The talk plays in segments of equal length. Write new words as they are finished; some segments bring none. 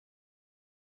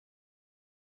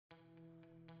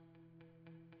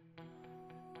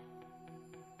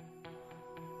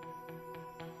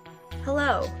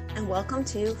Hello, and welcome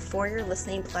to For Your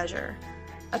Listening Pleasure,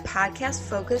 a podcast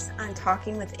focused on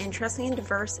talking with interesting and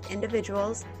diverse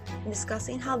individuals and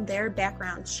discussing how their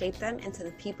backgrounds shape them into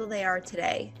the people they are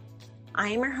today. I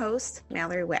am your host,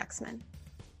 Mallory Waxman.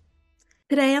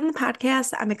 Today on the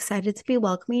podcast, I'm excited to be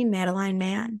welcoming Madeline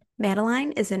Mann.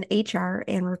 Madeline is an HR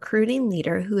and recruiting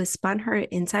leader who has spun her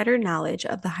insider knowledge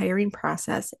of the hiring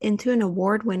process into an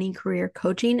award-winning career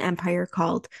coaching empire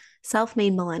called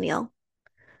Self-Made Millennial.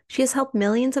 She has helped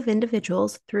millions of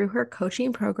individuals through her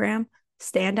coaching program,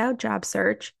 Standout Job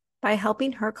Search, by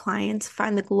helping her clients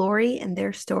find the glory in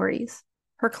their stories.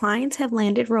 Her clients have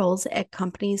landed roles at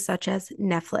companies such as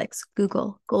Netflix,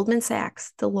 Google, Goldman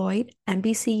Sachs, Deloitte,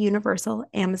 NBC Universal,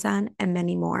 Amazon, and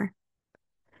many more.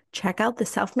 Check out the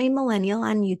Self-Made Millennial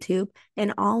on YouTube,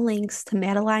 and all links to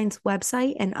Madeline's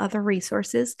website and other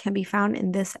resources can be found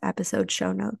in this episode's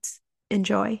show notes.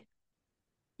 Enjoy.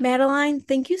 Madeline,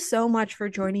 thank you so much for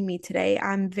joining me today.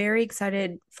 I'm very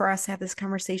excited for us to have this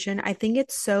conversation. I think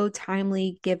it's so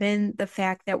timely given the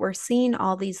fact that we're seeing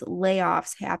all these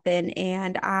layoffs happen.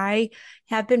 And I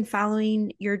have been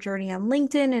following your journey on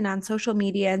LinkedIn and on social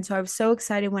media. And so I was so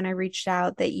excited when I reached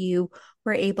out that you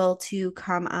were able to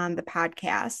come on the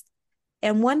podcast.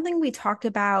 And one thing we talked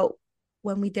about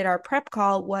when we did our prep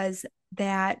call was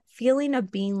that feeling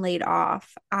of being laid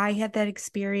off. I had that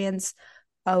experience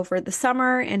over the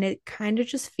summer, and it kind of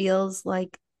just feels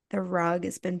like the rug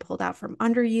has been pulled out from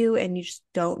under you and you just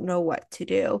don't know what to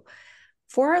do.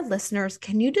 For our listeners,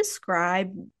 can you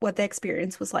describe what the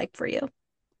experience was like for you?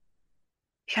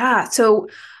 Yeah. So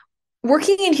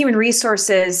working in human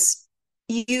resources,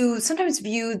 you sometimes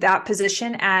view that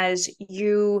position as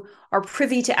you are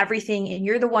privy to everything and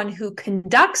you're the one who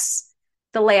conducts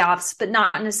the layoffs, but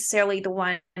not necessarily the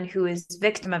one who is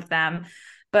victim of them.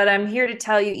 But I'm here to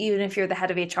tell you, even if you're the head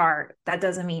of HR, that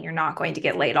doesn't mean you're not going to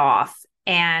get laid off.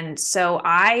 And so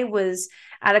I was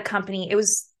at a company, it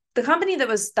was the company that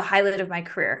was the highlight of my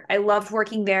career. I loved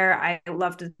working there. I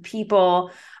loved the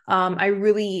people. I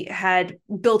really had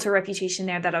built a reputation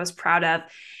there that I was proud of.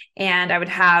 And I would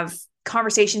have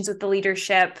conversations with the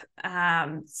leadership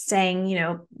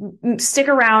saying, stick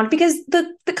around because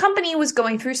the company was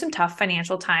going through some tough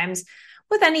financial times.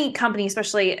 With any company,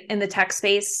 especially in the tech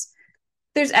space,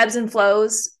 there's ebbs and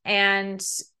flows, and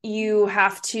you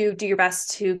have to do your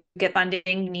best to get funding.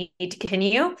 You need to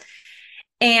continue.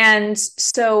 And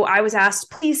so I was asked,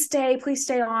 please stay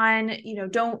on,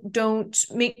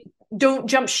 don't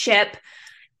jump ship.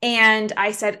 And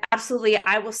I said, absolutely,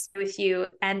 I will stay with you.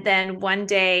 And then one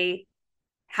day,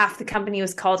 half the company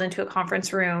was called into a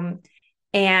conference room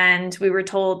and we were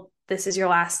told, this is your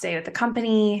last day with the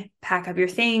company, pack up your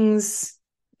things.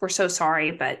 We're so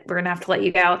sorry, but we're going to have to let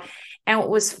you go. And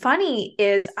what was funny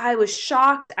is I was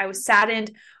shocked, I was saddened,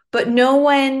 but no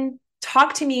one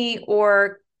talked to me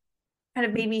or kind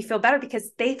of made me feel better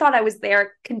because they thought I was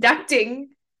there conducting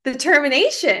the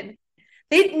termination.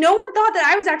 No one thought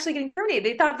that I was actually getting terminated.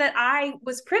 They thought that I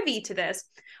was privy to this,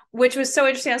 which was so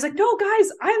interesting. I was like, no, guys,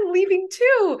 I'm leaving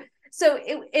too.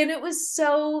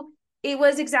 It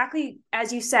was exactly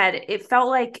as you said. It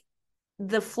felt like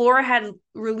the floor had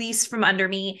released from under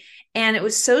me. And it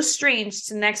was so strange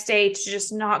the next day to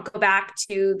just not go back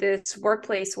to this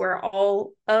workplace where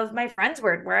all of my friends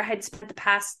were, where I had spent the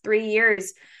past 3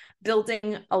 years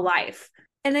building a life.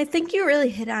 And I think you really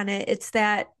hit on it. It's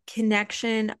that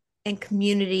connection and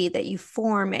community that you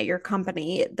form at your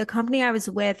company. The company I was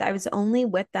with, I was only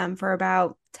with them for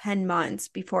about 10 months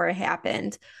before it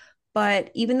happened.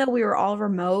 But even though we were all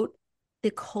remote, the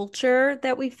culture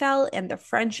that we felt and the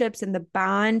friendships and the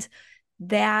bond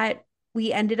that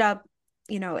we ended up,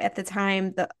 at the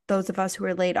time, those of us who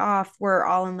were laid off were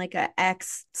all in like a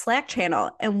X Slack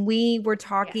channel, and we were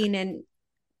talking and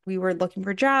we were looking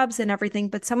for jobs and everything.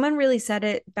 But someone really said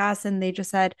it best, and they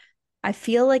just said, I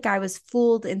feel like I was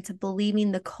fooled into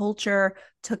believing the culture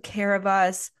took care of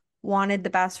us, wanted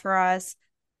the best for us.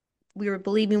 We were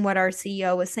believing what our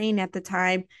CEO was saying at the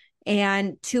time.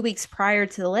 And 2 weeks prior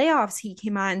to the layoffs, he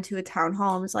came on to a town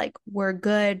hall and was like, we're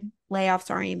good.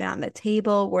 Layoffs aren't even on the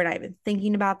table. We're not even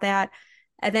thinking about that.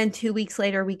 And then 2 weeks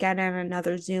later, we get on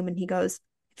another Zoom and he goes,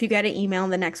 if you get an email in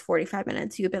the next 45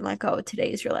 minutes, you've been like, oh,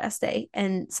 today is your last day,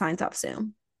 and signs off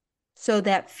Zoom. So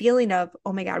that feeling of,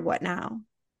 oh my God, what now?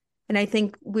 And I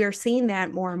think we're seeing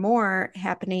that more and more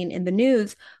happening in the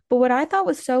news. But what I thought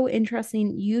was so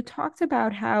interesting, you talked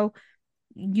about how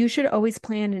you should always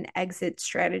plan an exit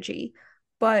strategy.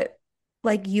 But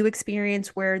like you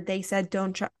experienced where they said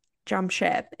don't jump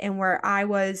ship, and where I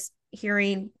was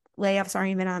hearing layoffs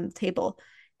aren't even on the table.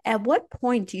 At what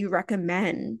point do you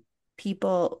recommend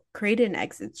people create an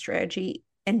exit strategy?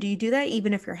 And do you do that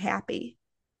even if you're happy?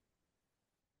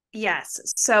 Yes.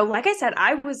 So, like I said,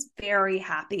 I was very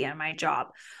happy in my job.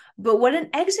 But what an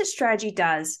exit strategy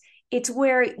does, it's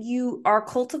where you are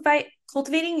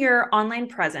cultivating your online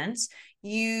presence.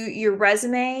 Your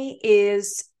resume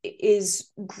is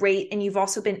great, and you've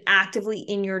also been actively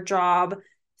in your job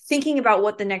thinking about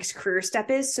what the next career step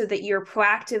is so that you're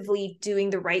proactively doing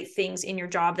the right things in your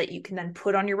job that you can then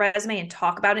put on your resume and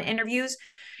talk about in interviews.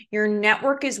 Your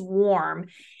network is warm,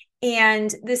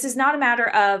 and this is not a matter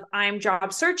of I'm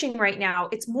job searching right now.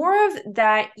 It's more of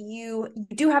that you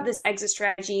do have this exit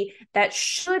strategy that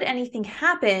should anything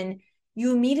happen,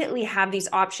 you immediately have these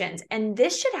options. And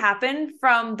this should happen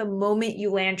from the moment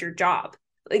you land your job.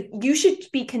 Like, you should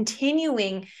be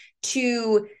continuing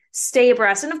to stay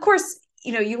abreast. And of course,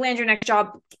 you land your next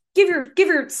job, give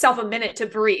yourself a minute to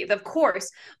breathe, of course.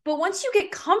 But once you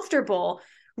get comfortable,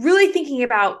 really thinking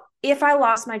about, if I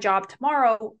lost my job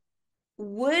tomorrow,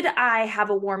 would I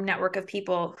have a warm network of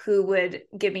people who would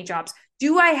give me jobs?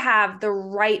 Do I have the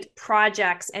right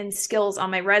projects and skills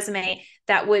on my resume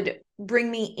that would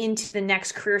bring me into the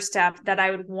next career step that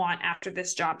I would want after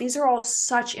this job? These are all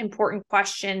such important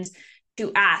questions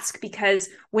to ask, because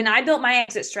when I built my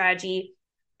exit strategy,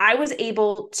 I was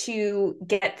able to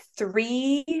get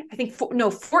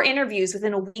four interviews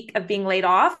within a week of being laid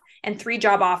off, and 3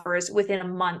 job offers within a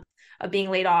month of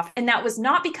being laid off. And that was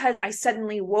not because I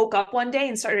suddenly woke up one day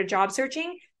and started job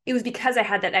searching. It was because I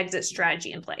had that exit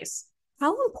strategy in place.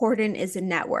 How important is a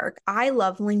network? I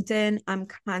love LinkedIn. I'm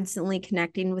constantly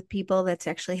connecting with people. That's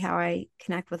actually how I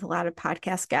connect with a lot of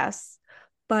podcast guests.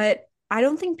 But I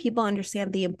don't think people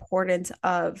understand the importance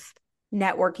of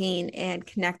networking and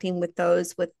connecting with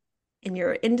those in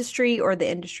your industry or the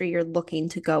industry you're looking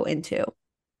to go into.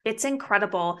 It's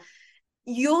incredible.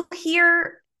 You'll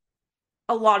hear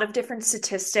a lot of different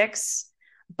statistics,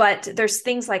 but there's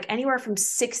things like anywhere from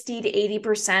 60 to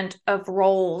 80% of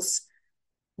roles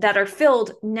that are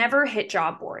filled never hit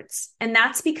job boards. And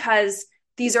that's because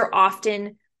these are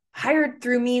often hired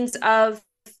through means of,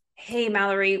 hey,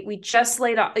 Mallory, we just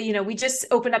laid off, we just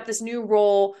opened up this new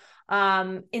role.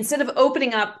 Instead of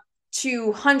opening up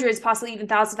to hundreds, possibly even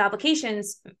thousands of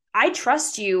applications, I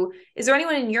trust you. Is there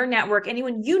anyone in your network,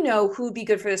 anyone you know who would be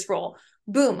good for this role?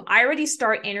 Boom, I already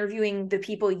start interviewing the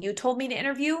people you told me to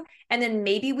interview. And then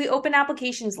maybe we open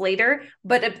applications later.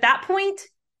 But at that point,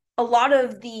 a lot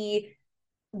of the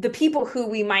people who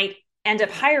we might end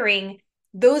up hiring,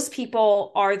 those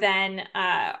people are then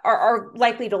are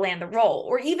likely to land the role.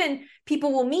 Or even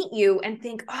people will meet you and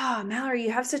think, oh, Mallory,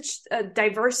 you have such a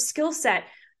diverse skill set.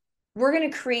 We're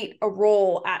going to create a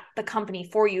role at the company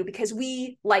for you because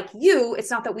we like you.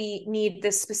 It's not that we need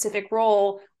this specific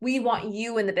role. We want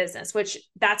you in the business, which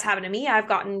that's happened to me. I've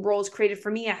gotten roles created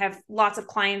for me. I have lots of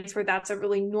clients where that's a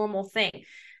really normal thing.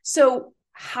 So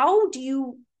how do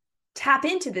you tap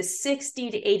into this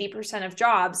 60 to 80% of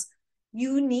jobs?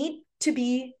 You need to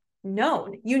be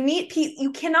known.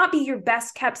 You cannot be your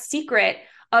best kept secret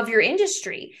of your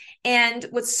industry. And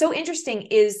what's so interesting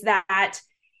is that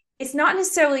it's not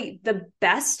necessarily the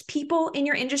best people in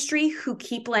your industry who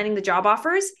keep landing the job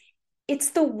offers.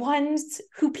 It's the ones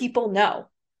who people know.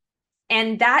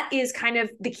 And that is kind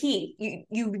of the key.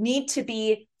 You need to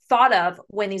be thought of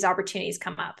when these opportunities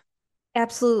come up.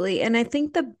 Absolutely. And I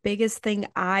think the biggest thing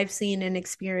I've seen and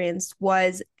experienced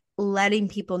was letting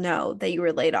people know that you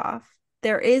were laid off.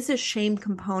 There is a shame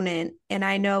component. And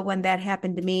I know when that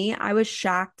happened to me, I was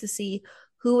shocked to see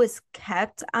who was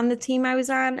kept on the team I was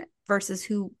on versus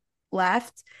who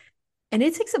left. And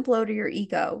it takes a blow to your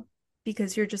ego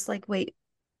because you're just like, wait,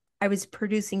 I was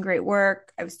producing great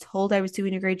work. I was told I was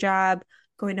doing a great job,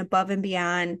 going above and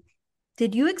beyond.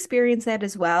 Did you experience that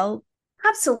as well?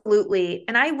 Absolutely.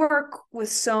 And I work with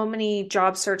so many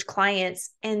job search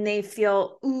clients and they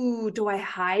feel, ooh, do I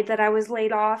hide that I was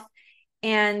laid off?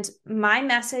 And my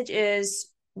message is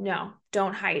no,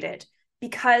 don't hide it,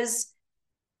 because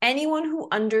anyone who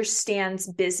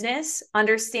understands business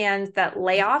understands that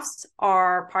layoffs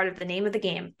are part of the name of the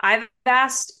game. I've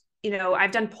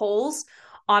done polls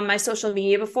on my social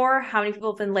media before, how many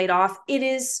people have been laid off. It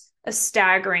is a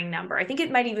staggering number. I think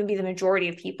it might even be the majority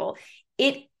of people.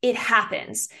 It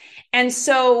happens. And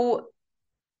so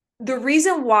the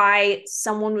reason why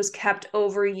someone was kept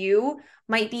over you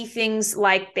might be things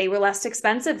like they were less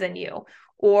expensive than you,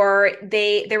 or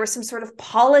there was some sort of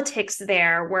politics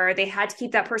there where they had to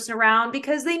keep that person around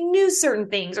because they knew certain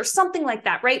things or something like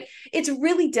that, right? It's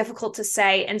really difficult to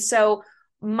say. And so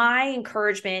my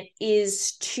encouragement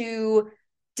is to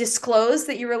disclose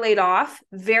that you were laid off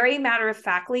very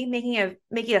matter-of-factly,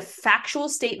 making a factual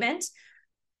statement.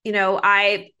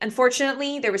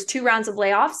 Unfortunately, there was 2 rounds of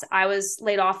layoffs. I was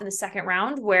laid off in the second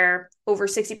round where over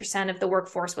 60% of the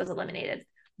workforce was eliminated.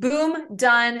 boom,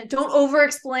 done. Don't over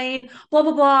explain, blah,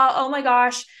 blah, blah. Oh my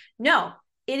gosh. No,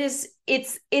 it's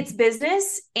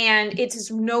business, and it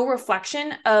is no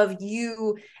reflection of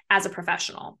you as a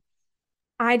professional.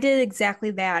 I did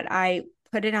exactly that. I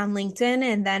put it on LinkedIn,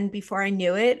 and then before I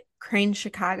knew it, Crane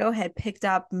Chicago had picked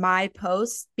up my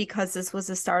post because this was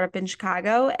a startup in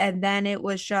Chicago. And then it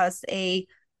was just a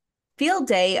field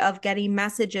day of getting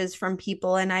messages from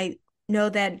people. And I know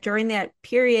that during that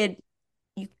period,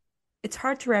 you it's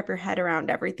hard to wrap your head around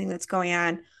everything that's going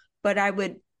on, but I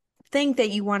would think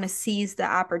that you want to seize the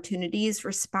opportunities,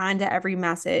 respond to every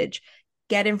message,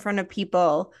 get in front of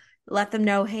people, let them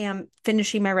know, hey, I'm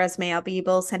finishing my resume. I'll be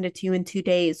able to send it to you in 2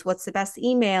 days. What's the best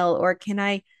email? Or can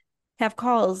I have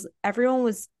calls? Everyone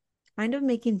was kind of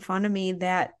making fun of me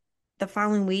that the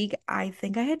following week, I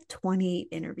think I had 28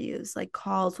 interviews, like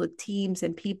calls with teams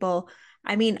and people.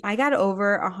 I mean, I got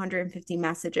over 150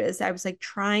 messages. I was like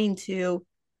trying to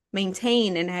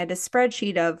maintain, and I had a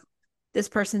spreadsheet of this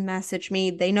person messaged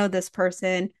me. They know this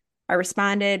person. I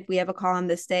responded. We have a call on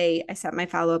this day. I sent my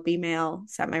follow up email,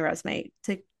 sent my resume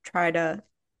to try to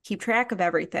keep track of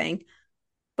everything.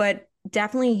 But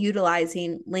definitely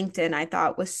utilizing LinkedIn, I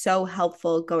thought was so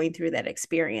helpful going through that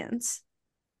experience.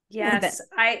 Yes.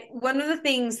 One of the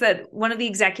things that one of the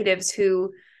executives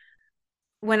who,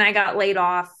 when I got laid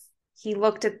off, he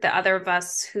looked at the other of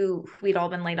us who we'd all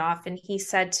been laid off, and he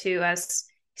said to us,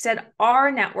 he said,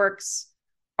 our networks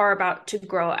are about to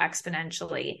grow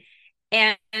exponentially.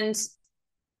 And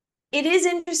it is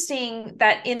interesting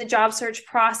that in the job search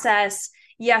process,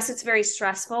 yes, it's very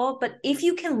stressful, but if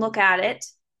you can look at it,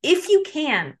 if you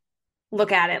can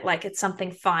look at it like it's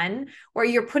something fun, where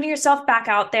you're putting yourself back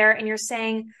out there and you're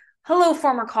saying, hello,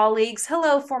 former colleagues,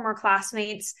 hello, former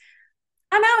classmates,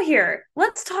 I'm out here.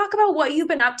 Let's talk about what you've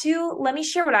been up to. Let me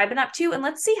share what I've been up to, and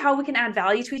let's see how we can add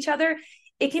value to each other.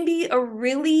 It can be a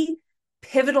really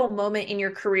pivotal moment in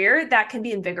your career that can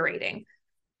be invigorating.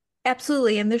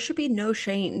 Absolutely. And there should be no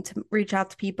shame to reach out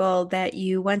to people that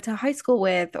you went to high school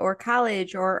with or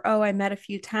college or, oh, I met a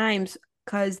few times.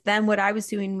 Because then what I was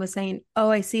doing was saying, oh,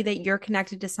 I see that you're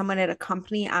connected to someone at a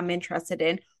company I'm interested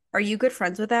in. Are you good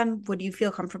friends with them? Would you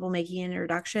feel comfortable making an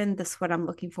introduction? This is what I'm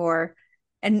looking for.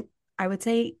 And I would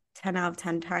say 10 out of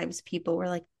 10 times people were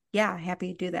like, yeah,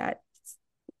 happy to do that. It's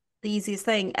the easiest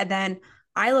thing. And then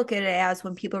I look at it as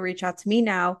when people reach out to me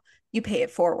now, you pay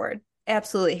it forward.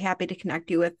 Absolutely happy to connect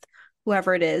you with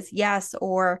whoever it is. Yes.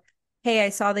 Or, hey, I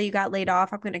saw that you got laid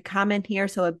off. I'm going to comment here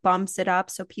so it bumps it up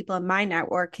so people in my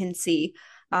network can see.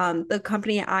 The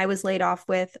company I was laid off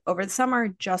with over the summer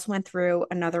just went through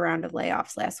another round of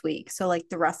layoffs last week. So, like,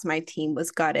 the rest of my team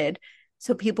was gutted.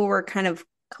 So, people were kind of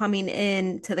coming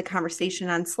in to the conversation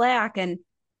on Slack. And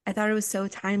I thought it was so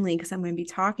timely because I'm going to be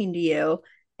talking to you.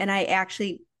 And I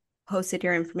actually posted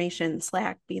your information in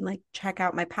Slack, being like, check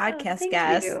out my Oh, podcast thank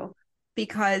guest you.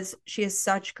 because she has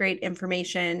such great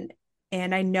information.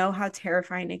 And I know how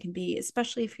terrifying it can be,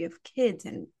 especially if you have kids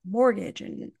and mortgage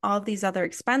and all of these other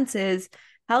expenses,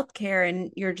 healthcare,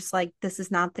 and you're just like, this is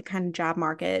not the kind of job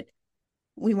market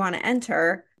we want to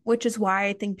enter, which is why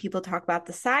I think people talk about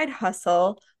the side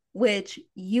hustle, which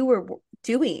you were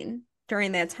doing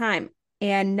during that time.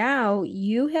 And now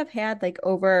you have had like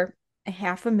over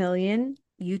 500,000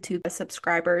 YouTube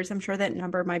subscribers. I'm sure that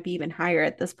number might be even higher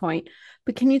at this point.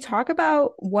 But can you talk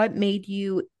about what made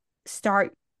you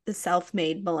start the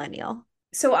self-made millennial?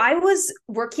 So I was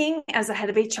working as a head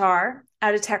of HR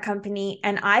at a tech company,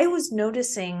 and I was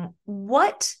noticing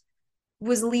what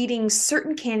was leading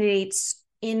certain candidates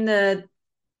in the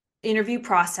interview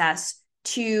process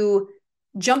to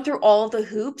jump through all the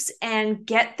hoops and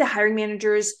get the hiring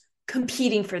managers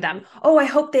competing for them. Oh, I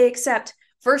hope they accept,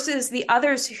 versus the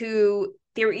others who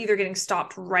they were either getting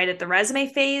stopped right at the resume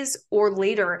phase or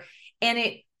later. And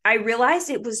I realized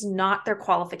it was not their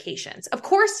qualifications. Of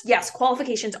course, yes,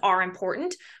 qualifications are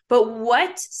important, but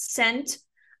what sent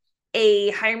a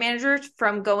hiring manager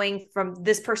from going from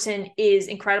this person is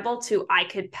incredible to I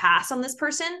could pass on this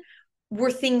person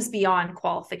were things beyond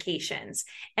qualifications.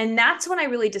 And that's when I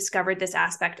really discovered this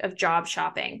aspect of job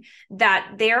shopping,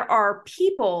 that there are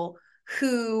people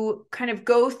who kind of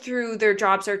go through their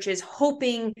job searches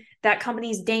hoping that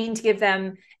companies deign to give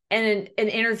them an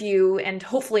interview and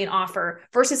hopefully an offer,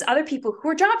 versus other people who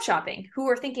are job shopping, who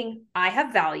are thinking, I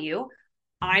have value,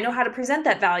 I know how to present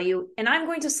that value, and I'm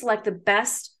going to select the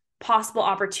best possible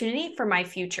opportunity for my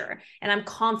future. And I'm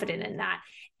confident in that.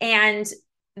 And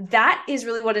that is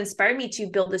really what inspired me to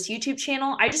build this YouTube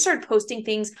channel. I just started posting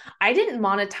things. I didn't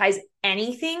monetize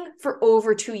anything for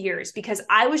over 2 years because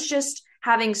I was just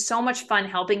having so much fun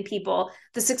helping people.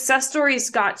 The success stories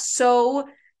got so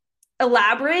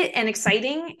elaborate and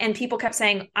exciting. And people kept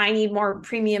saying, I need more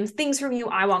premium things from you.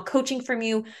 I want coaching from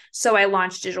you. So I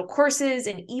launched digital courses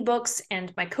and ebooks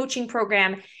and my coaching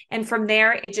program. And from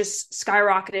there, it just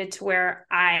skyrocketed to where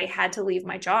I had to leave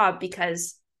my job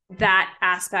because that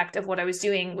aspect of what I was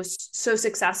doing was so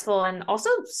successful and also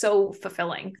so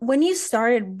fulfilling. When you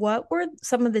started, what were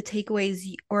some of the takeaways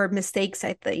or mistakes,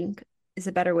 I think is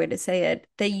a better way to say it,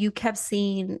 that you kept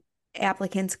seeing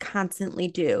applicants constantly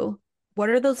do? What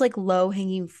are those like low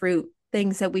hanging fruit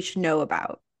things that we should know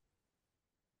about?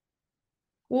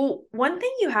 Well, one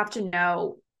thing you have to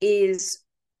know is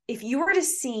if you were to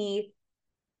see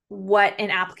what an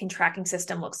applicant tracking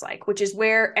system looks like, which is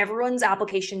where everyone's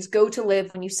applications go to live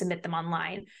when you submit them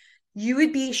online, you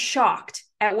would be shocked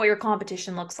at what your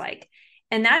competition looks like.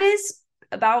 And that is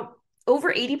about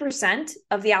over 80%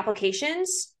 of the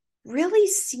applications really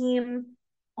seem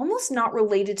almost not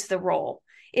related to the role.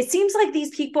 It seems like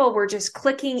these people were just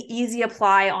clicking easy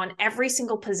apply on every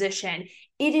single position.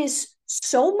 It is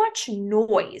so much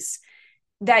noise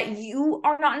that you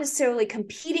are not necessarily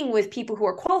competing with people who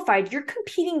are qualified. You're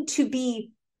competing to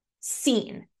be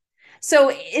seen. So,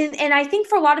 and I think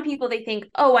for a lot of people, they think,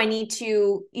 oh, I need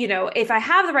to, if I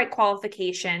have the right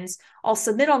qualifications, I'll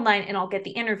submit online and I'll get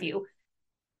the interview.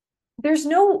 There's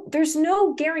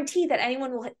no guarantee that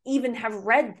anyone will even have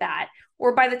read that.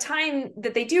 Or by the time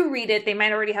that they do read it, they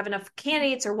might already have enough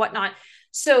candidates or whatnot.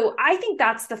 So I think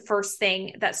that's the first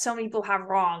thing that so many people have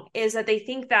wrong, is that they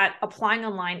think that applying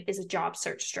online is a job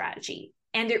search strategy.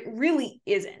 And it really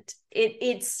isn't.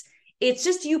 It's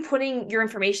just you putting your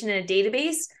information in a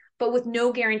database, but with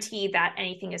no guarantee that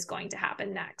anything is going to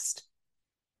happen next.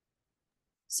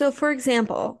 So, for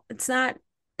example, it's not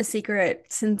a secret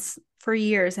since for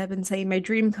years I've been saying my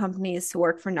dream company is to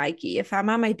work for Nike. If I'm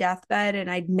on my deathbed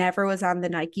and I never was on the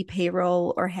Nike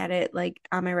payroll or had it like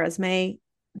on my resume,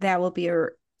 that will be a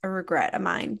regret of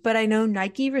mine. But I know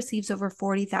Nike receives over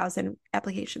 40,000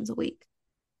 applications a week.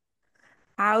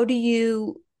 How do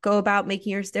you go about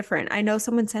making yours different? I know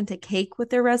someone sent a cake with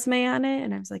their resume on it,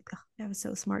 and I was like, oh, that was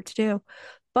so smart to do.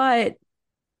 But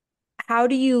how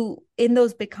do you, in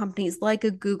those big companies like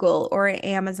a Google or an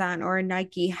Amazon or a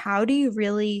Nike, how do you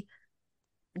really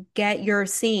get your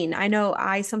scene? I know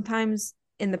I sometimes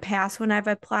in the past when I've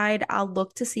applied, I'll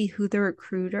look to see who the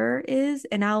recruiter is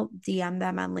and I'll DM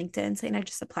them on LinkedIn saying, I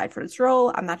just applied for this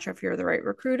role. I'm not sure if you're the right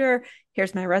recruiter.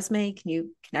 Here's my resume. Can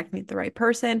you connect me with the right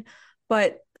person?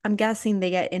 But I'm guessing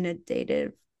they get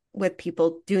inundated with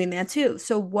people doing that too.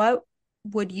 So, what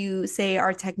would you say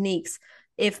are techniques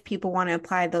if people want to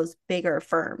apply those bigger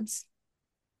firms?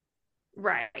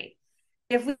 Right.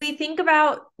 If we think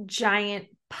about giant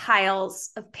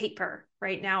piles of paper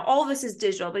right now, all of this is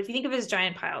digital, but if you think of it as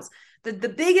giant piles, the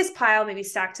biggest pile maybe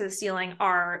stacked to the ceiling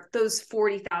are those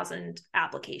 40,000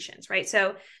 applications, right?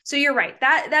 So you're right.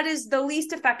 That is the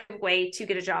least effective way to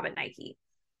get a job at Nike.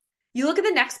 You look at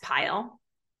the next pile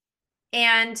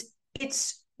and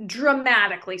it's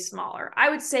dramatically smaller. I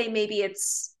would say maybe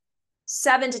it's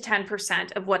 7 to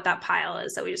 10% of what that pile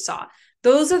is that we just saw.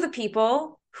 Those are the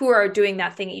people who are doing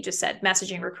that thing you just said,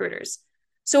 messaging recruiters.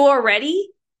 So already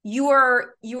you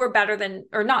are better than,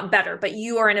 or not better, but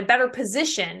you are in a better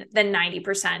position than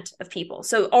 90% of people.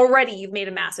 So already you've made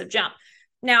a massive jump.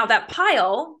 Now that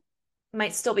pile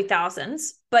might still be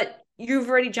thousands, but you've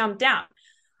already jumped down.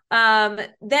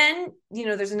 Then,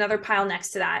 there's another pile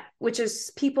next to that, which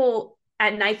is people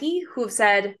at Nike who have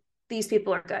said, these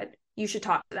people are good. You should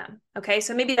talk to them. Okay.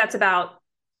 So maybe that's about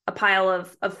a pile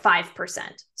of 5%.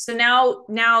 So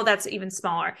now that's even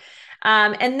smaller.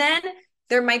 And then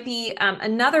there might be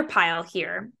another pile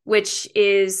here, which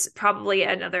is probably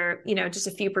another, just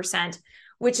a few percent,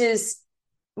 which is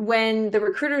when the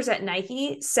recruiters at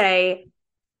Nike say,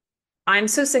 I'm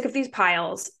so sick of these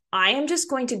piles. I am just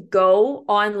going to go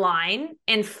online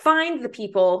and find the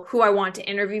people who I want to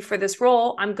interview for this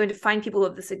role. I'm going to find people who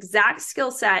have this exact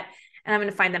skill set and I'm going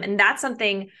to find them. And that's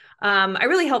something I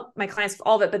really help my clients with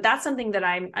all of it, but that's something that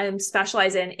I'm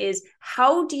specialized in, is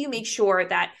how do you make sure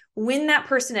that when that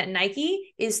person at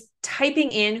Nike is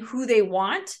typing in who they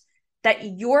want,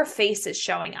 that your face is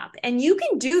showing up. And you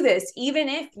can do this even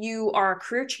if you are a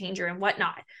career changer and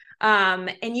whatnot.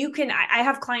 And you can, I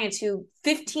have clients who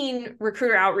 15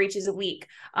 recruiter outreaches a week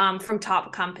from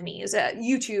top companies,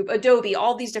 YouTube, Adobe,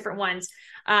 all these different ones.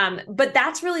 But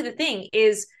that's really the thing,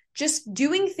 is just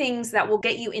doing things that will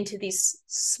get you into these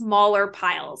smaller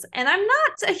piles. And I'm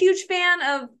not a huge fan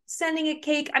of sending a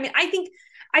cake. I mean, I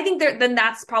think then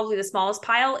that's probably the smallest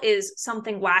pile, is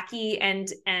something wacky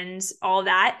and all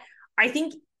that. I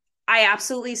think I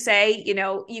absolutely say,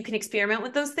 you can experiment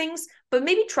with those things, but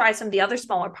maybe try some of the other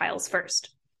smaller piles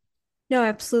first. No,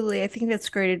 absolutely. I think that's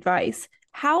great advice.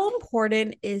 How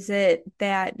important is it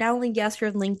that not only, yes,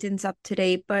 your LinkedIn's up to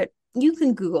date, but you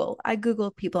can Google. I Google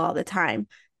people all the time.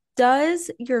 Does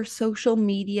your social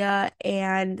media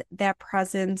and that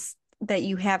presence that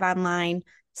you have online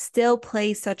still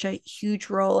play such a huge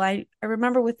role? I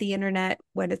remember with the internet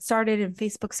when it started and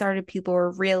Facebook started, people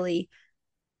were really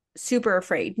super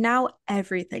afraid. Now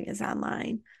everything is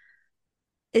online.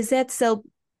 Is that still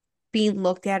being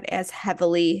looked at as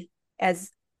heavily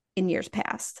as in years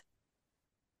past?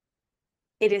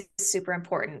 It is super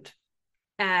important.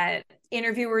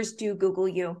 Interviewers do Google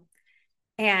you.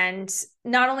 And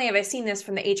not only have I seen this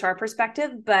from the HR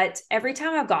perspective, but every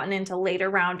time I've gotten into later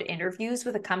round interviews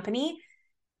with a company,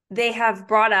 they have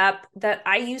brought up that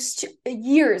I used to,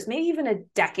 years, maybe even a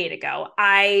decade ago,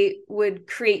 I would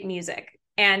create music.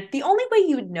 And the only way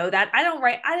you would know that, I didn't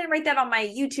write that on my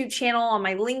YouTube channel, on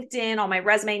my LinkedIn, on my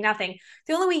resume, nothing.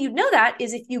 The only way you'd know that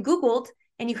is if you Googled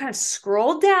and you kind of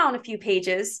scrolled down a few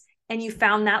pages and you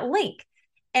found that link.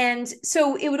 And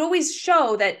so it would always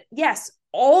show that, yes,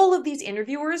 all of these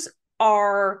interviewers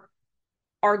are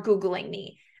Googling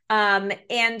me.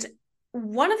 And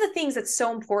one of the things that's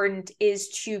so important is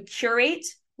to curate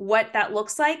what that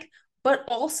looks like, but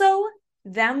also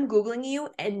them Googling you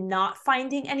and not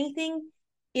finding anything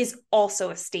is also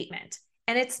a statement.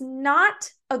 And it's not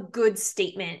a good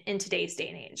statement in today's day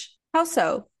and age. How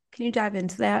so? Can you dive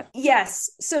into that? Yes.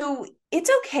 So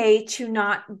it's okay to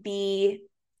not be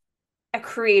a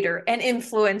creator, an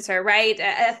influencer, right?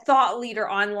 A thought leader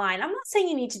online. I'm not saying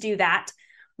you need to do that,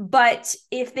 but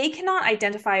if they cannot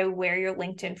identify where your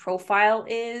LinkedIn profile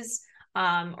is,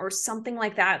 or something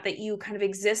like that, that you kind of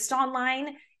exist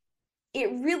online, it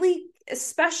really,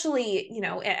 especially,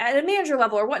 at a manager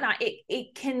level or whatnot,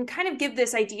 it can kind of give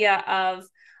this idea of,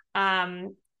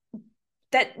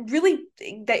 that really,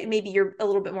 that maybe you're a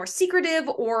little bit more secretive,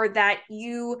 or that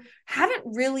you haven't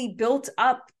really built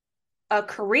up a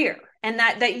career, and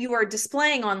that you are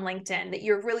displaying on LinkedIn, that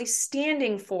you're really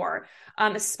standing for,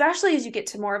 especially as you get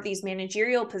to more of these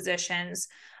managerial positions,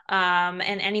 and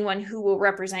anyone who will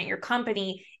represent your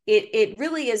company. It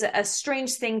really is a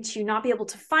strange thing to not be able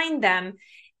to find them.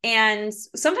 And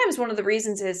sometimes one of the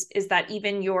reasons is that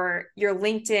even your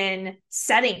LinkedIn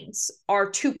settings are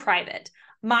too private.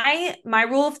 My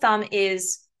rule of thumb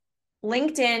is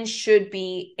LinkedIn should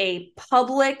be a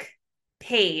public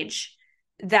page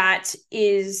that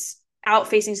is out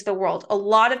facing to the world. A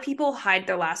lot of people hide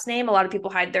their last name, a lot of people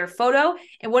hide their photo,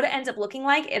 and what it ends up looking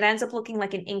like, it ends up looking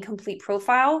like an incomplete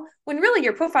profile, when really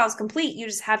your profile is complete. You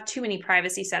just have too many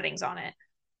privacy settings on it.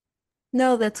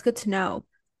 No, that's good to know.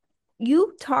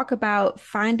 You talk about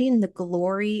finding the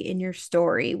glory in your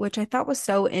story, which I thought was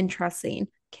so interesting.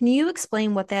 Can you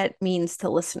explain what that means to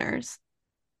listeners?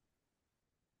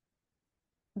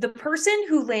 The person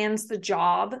who lands the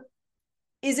job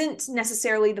isn't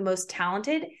necessarily the most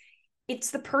talented.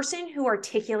 It's the person who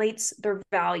articulates their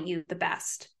value the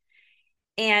best.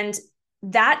 And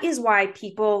that is why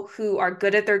people who are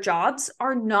good at their jobs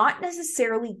are not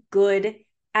necessarily good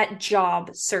at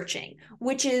job searching,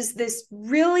 which is this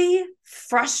really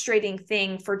frustrating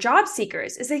thing for job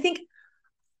seekers. Is they think,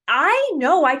 I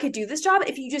know I could do this job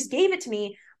if you just gave it to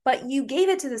me, but you gave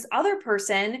it to this other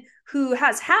person who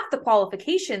has half the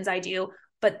qualifications I do.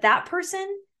 But that person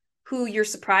who you're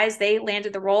surprised they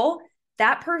landed the role,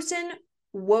 that person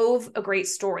wove a great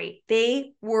story.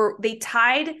 They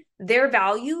tied their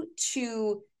value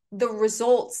to the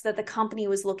results that the company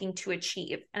was looking to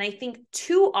achieve. And I think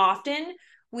too often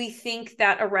we think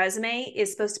that a resume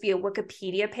is supposed to be a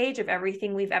Wikipedia page of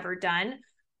everything we've ever done,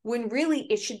 when really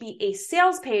it should be a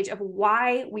sales page of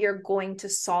why we are going to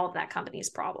solve that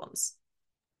company's problems.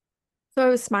 So I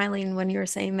was smiling when you were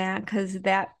saying that because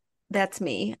that's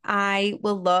me. I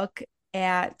will look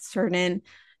at certain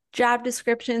job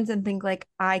descriptions and think like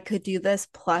I could do this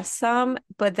plus some,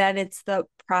 but then it's the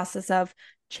process of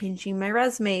changing my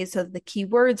resume so the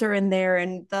keywords are in there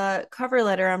and the cover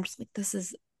letter. I'm just like, this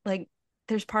is like,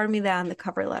 there's part of me that on the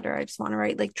cover letter, I just want to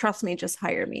write, like, trust me, just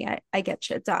hire me. I get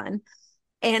shit done.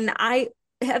 And I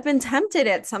have been tempted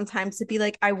at sometimes to be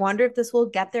like, I wonder if this will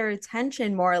get their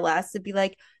attention more or less, to be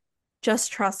like,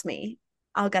 just trust me.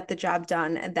 I'll get the job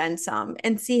done and then some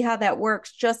and see how that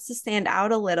works just to stand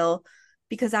out a little.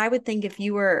 Because I would think if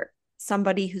you were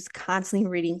somebody who's constantly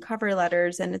reading cover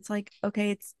letters and it's like,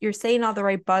 okay, it's you're saying all the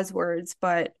right buzzwords,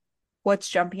 but what's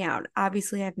jumping out?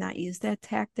 Obviously, I've not used that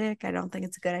tactic. I don't think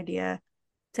it's a good idea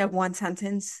to have one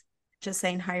sentence just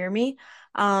saying hire me.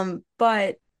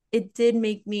 But it did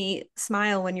make me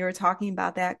smile when you were talking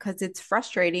about that because it's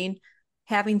frustrating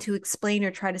having to explain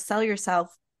or try to sell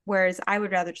yourself. Whereas I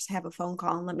would rather just have a phone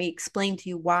call and let me explain to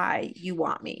you why you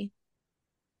want me.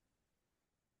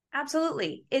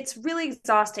 Absolutely. It's really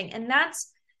exhausting. And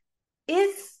that's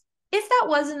if that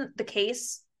wasn't the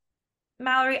case,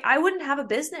 Mallory, I wouldn't have a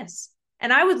business.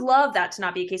 And I would love that to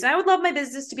not be a case. And I would love my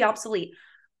business to be obsolete.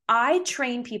 I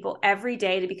train people every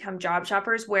day to become job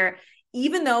shoppers where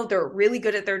even though they're really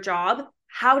good at their job,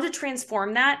 how to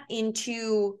transform that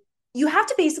into you have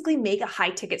to basically make a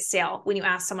high ticket sale when you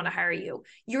ask someone to hire you.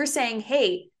 You're saying,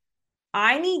 hey,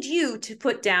 I need you to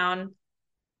put down,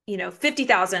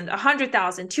 50,000,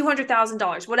 100,000,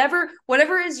 $200,000,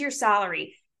 whatever is your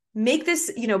salary. Make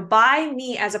this, buy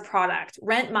me as a product,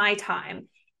 rent my time.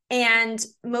 And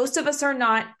most of us are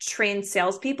not trained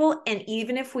salespeople. And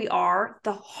even if we are,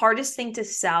 the hardest thing to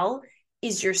sell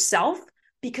is yourself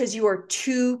because you are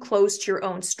too close to your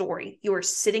own story. You are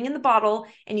sitting in the bottle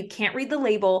and you can't read the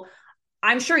label.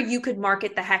 I'm sure you could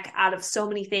market the heck out of so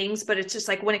many things, but it's just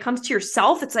like when it comes to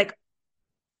yourself, it's like,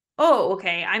 oh,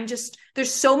 okay,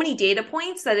 there's so many data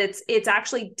points that it's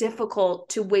actually difficult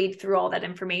to wade through all that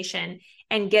information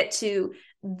and get to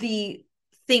the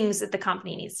things that the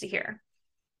company needs to hear.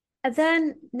 And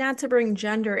then, not to bring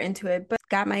gender into it, but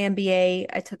got my MBA.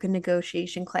 I took a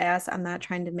negotiation class. I'm not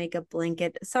trying to make a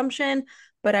blanket assumption,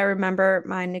 but I remember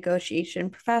my negotiation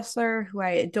professor, who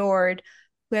I adored,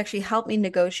 who actually helped me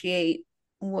negotiate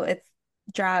with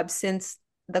jobs since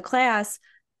the class,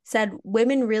 said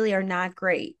women really are not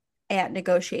great at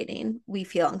negotiating. We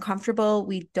feel uncomfortable.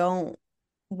 We don't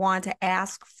want to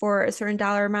ask for a certain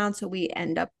dollar amount, so we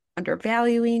end up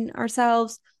undervaluing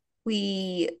ourselves.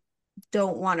 We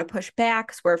don't want to push back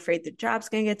because we're afraid the job's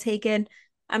going to get taken.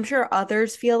 I'm sure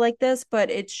others feel like this, but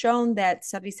it's shown that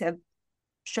studies have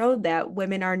showed that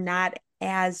women are not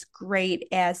as great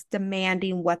as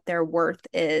demanding what their worth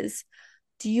is.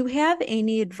 Do you have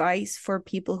any advice for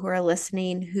people who are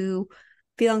listening who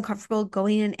feel uncomfortable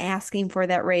going and asking for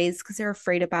that raise because they're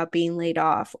afraid about being laid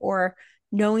off, or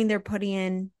knowing they're putting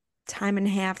in time and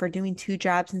a half or doing two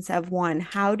jobs instead of one?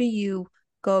 How do you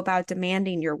go about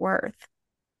demanding your worth?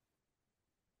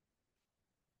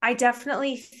 I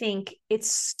definitely think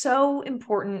it's so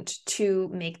important to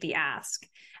make the ask,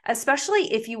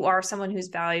 especially if you are someone who's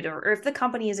valued or if the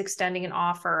company is extending an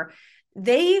offer,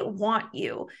 they want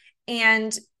you.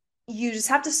 And you just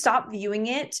have to stop viewing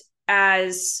it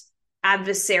as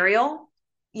adversarial,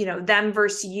 them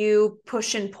versus you,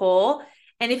 push and pull.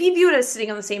 And if you view it as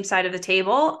sitting on the same side of the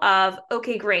table of,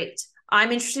 okay, great,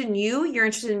 I'm interested in you, you're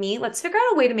interested in me, let's figure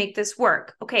out a way to make this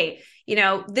work. Okay,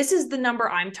 this is the number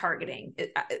I'm targeting.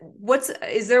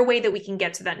 Is there a way that we can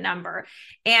get to that number?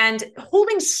 And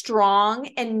holding strong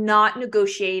and not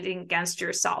negotiating against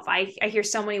yourself. I hear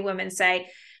so many women say,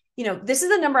 this is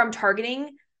the number I'm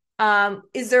targeting.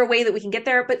 Is there a way that we can get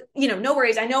there? But no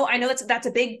worries. I know that's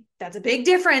a big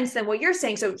difference than what you're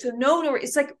saying. So no worries.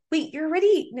 It's like, wait, you're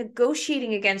already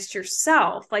negotiating against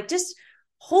yourself. Like, just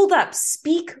hold up,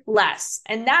 speak less.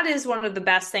 And that is one of the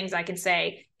best things I can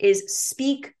say is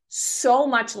speak so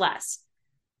much less.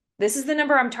 This is the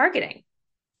number I'm targeting.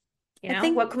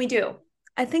 What can we do?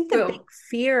 I think the big Boom.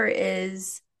 fear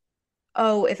is,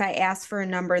 oh, if I ask for a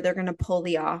number, they're going to pull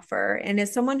the offer. And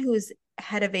as someone who's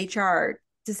head of HR,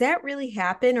 does that really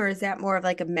happen, or is that more of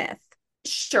like a myth?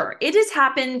 Sure, it has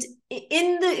happened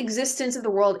in the existence of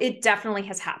the world. It definitely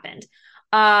has happened.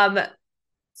 Um,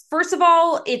 First of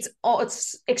all,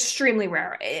 it's extremely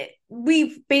rare.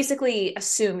 We basically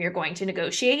assume you're going to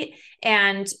negotiate,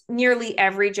 and nearly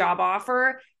every job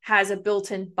offer has a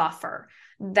built-in buffer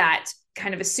that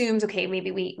kind of assumes, okay,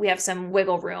 maybe we have some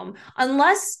wiggle room,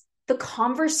 unless the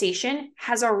conversation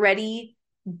has already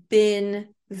been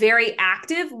very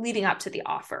active leading up to the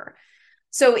offer.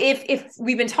 So if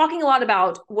we've been talking a lot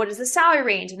about what is the salary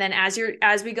range, and then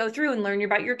as we go through and learn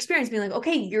about your experience, being like,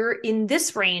 okay, you're in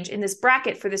this range, in this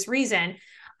bracket for this reason,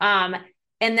 and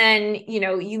then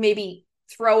you maybe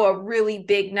throw a really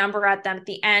big number at them at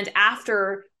the end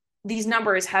after these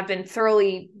numbers have been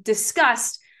thoroughly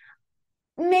discussed,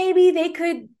 maybe they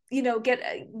could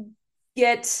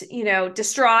get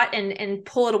distraught and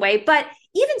pull it away. But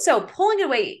even so, pulling it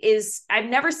away is, I've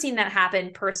never seen that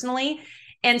happen personally.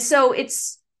 And so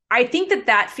I think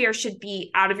that fear should be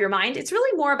out of your mind. It's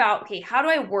really more about, okay, how do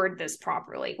I word this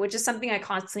properly? Which is something I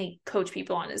constantly coach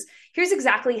people on, is here's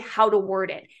exactly how to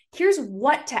word it. Here's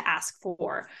what to ask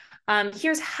for.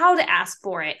 Here's how to ask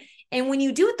for it. And when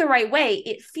you do it the right way,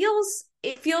 it feels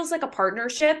like a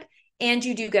partnership, and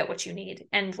you do get what you need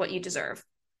and what you deserve.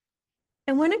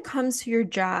 And when it comes to your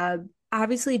job,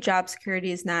 obviously job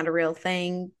security is not a real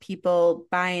thing. People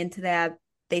buy into that.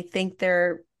 They think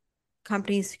their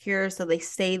company's secure, so they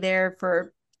stay there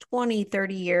for 20,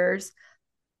 30 years.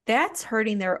 that's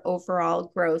hurting their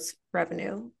overall gross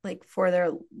revenue, like for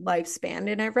their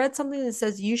lifespan. And I read something that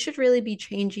says you should really be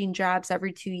changing jobs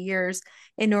every 2 years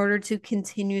in order to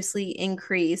continuously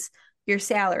increase your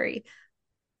salary.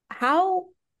 How,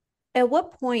 at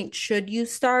what point should you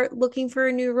start looking for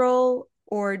a new role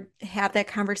or have that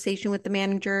conversation with the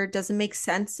manager? Does it make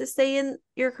sense to stay in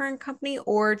your current company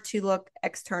or to look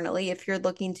externally if you're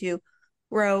looking to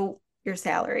grow your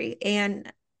salary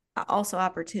and also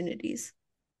opportunities?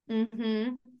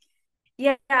 Mm-hmm.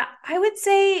 Yeah, I would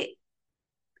say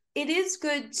it is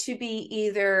good to be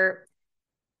either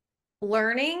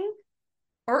learning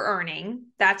or earning.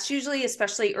 That's usually,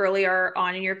 especially earlier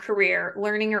on in your career,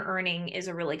 learning or earning is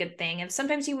a really good thing. And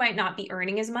sometimes you might not be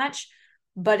earning as much,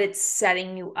 but it's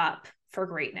setting you up for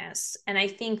greatness. And I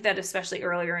think that especially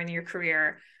earlier in your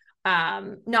career,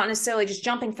 not necessarily just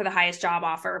jumping for the highest job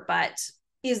offer, but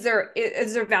is there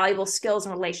valuable skills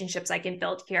and relationships I can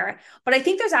build here? But I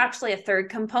think there's actually a third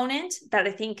component that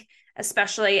I think,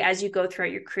 especially as you go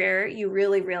throughout your career, you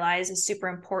really realize is super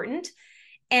important,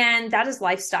 and that is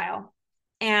lifestyle.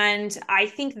 And I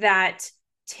think that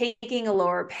taking a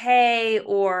lower pay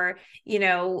or,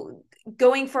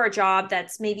 going for a job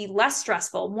that's maybe less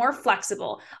stressful, more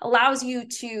flexible, allows you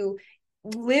to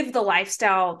live the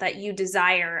lifestyle that you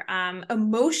desire,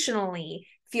 emotionally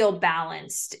feel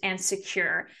balanced and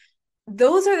secure.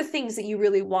 Those are the things that you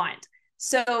really want.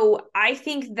 So I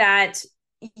think that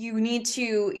you need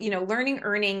to, learning,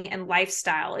 earning, and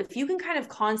lifestyle, if you can kind of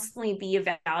constantly be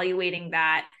evaluating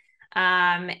that.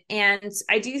 And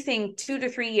I do think 2 to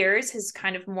 3 years is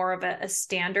kind of more of a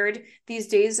standard these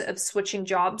days of switching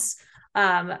jobs.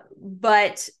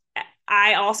 But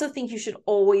I also think you should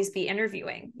always be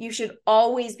interviewing. You should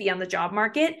always be on the job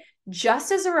market,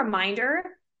 just as a reminder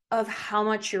of how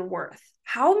much you're worth.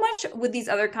 How much would these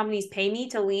other companies pay me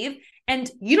to leave? And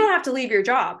you don't have to leave your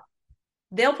job.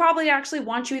 They'll probably actually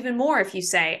want you even more if you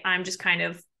say, I'm just kind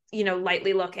of,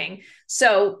 lightly looking.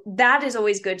 So that is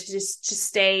always good to just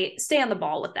stay on the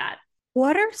ball with that.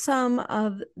 What are some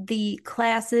of the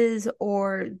classes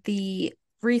or the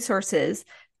resources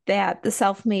that the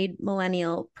self-made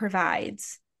millennial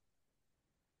provides?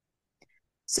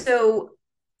 So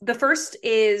the first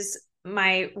is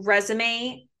my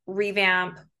resume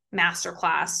revamp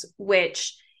masterclass,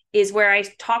 which is where I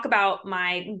talk about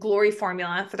my glory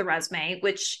formula for the resume,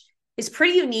 which is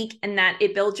pretty unique in that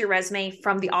it builds your resume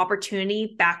from the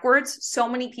opportunity backwards. So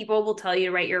many people will tell you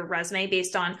to write your resume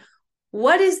based on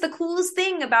what is the coolest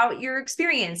thing about your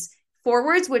experience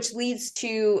forwards, which leads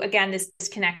to, again, this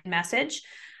disconnect message.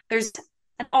 There's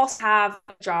and also have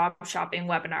a job shopping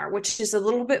webinar, which is a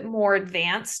little bit more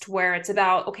advanced, where it's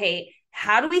about, okay,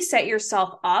 how do we set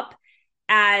yourself up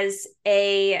as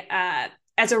a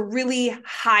really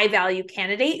high value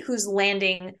candidate who's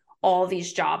landing all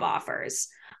these job offers.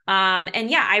 And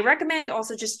yeah, I recommend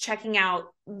also just checking out,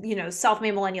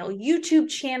 Self-Made Millennial YouTube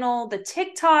channel, the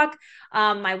TikTok,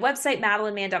 my website,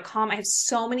 madelinemann.com. I have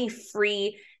so many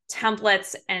free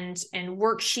templates and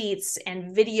worksheets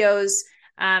and videos.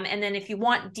 And then if you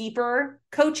want deeper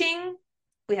coaching,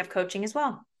 we have coaching as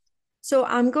well. So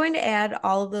I'm going to add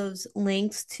all of those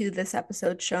links to this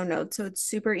episode show notes. So it's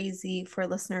super easy for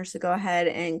listeners to go ahead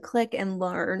and click and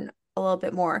learn a little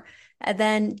bit more. And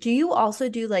then do you also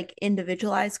do like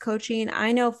individualized coaching?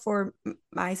 I know for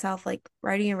myself, like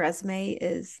writing a resume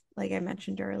is, like I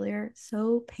mentioned earlier,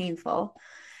 so painful.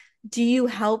 Do you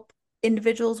help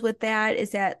individuals with that?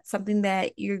 Is that something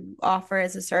that you offer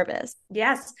as a service?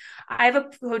 Yes. I have a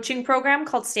coaching program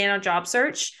called Standout Job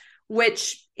Search,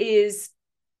 which is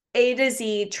A to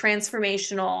Z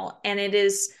transformational. And it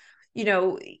is,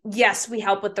 yes, we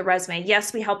help with the resume.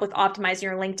 Yes, we help with optimizing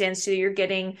your LinkedIn so you're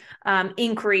getting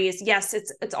inquiries. Yes,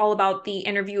 it's all about the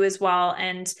interview as well.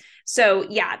 And so,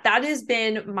 yeah, that has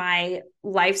been my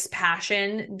life's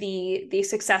passion. The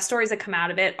success stories that come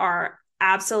out of it are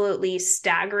absolutely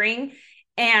staggering.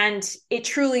 And it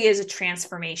truly is a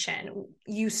transformation.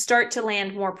 You start to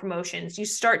land more promotions. You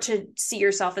start to see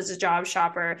yourself as a job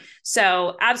shopper.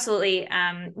 So absolutely,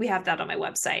 we have that on my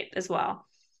website as well.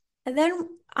 And then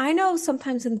I know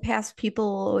sometimes in the past, people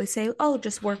will always say, oh,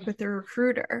 just work with a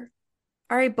recruiter.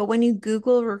 All right, but when you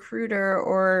Google recruiter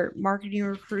or marketing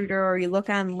recruiter or you look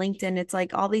on LinkedIn, it's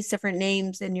like all these different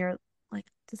names, and you're like,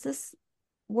 does this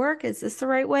work? Is this the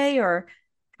right way? Or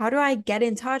how do I get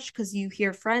in touch? Because you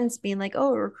hear friends being like,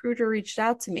 oh, a recruiter reached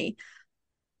out to me.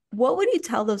 What would you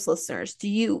tell those listeners? Do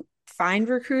you find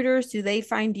recruiters? Do they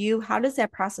find you? How does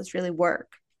that process really work?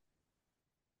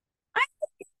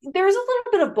 There's a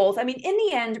little bit of both. I mean, in the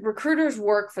end, recruiters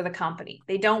work for the company.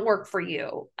 They don't work for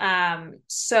you.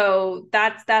 So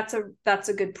that's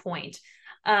a good point.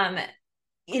 Um,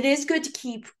 it is good to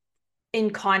keep in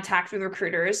contact with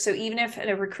recruiters. So even if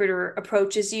a recruiter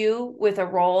approaches you with a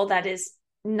role that is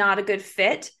not a good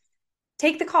fit,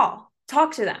 take the call,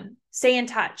 talk to them, stay in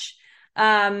touch,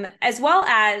 as well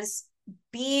as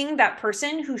being that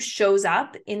person who shows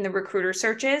up in the recruiter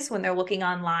searches when they're looking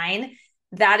online.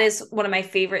 That is one of my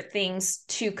favorite things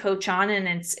to coach on, and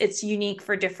it's unique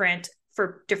for different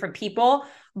people.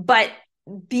 But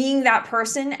being that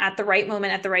person at the right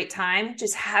moment at the right time,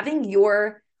 just having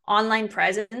your online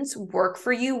presence work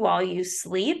for you while you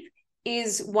sleep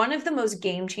is one of the most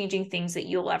game-changing things that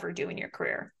you'll ever do in your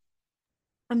career.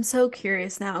 I'm so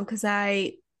curious now because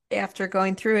after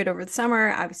going through it over the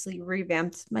summer, obviously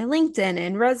revamped my LinkedIn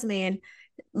and resume, and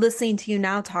listening to you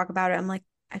now talk about it, I'm like,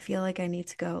 I feel like I need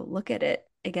to go look at it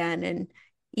again. And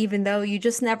even though you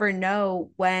just never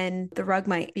know when the rug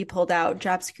might be pulled out,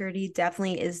 job security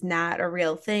definitely is not a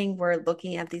real thing. We're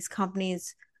looking at these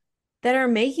companies that are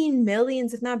making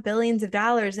millions, if not billions of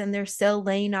dollars, and they're still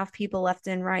laying off people left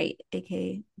and right,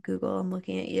 aka Google. I'm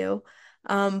looking at you.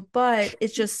 But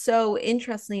it's just so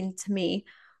interesting to me.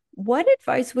 What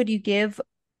advice would you give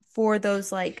for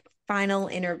those like final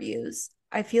interviews?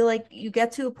 I feel like you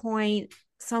get to a point,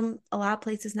 a lot of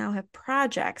places now have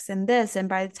projects and this, and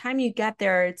by the time you get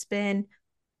there, it's been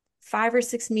 5 or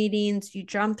 6 meetings, you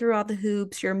jump through all the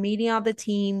hoops, you're meeting all the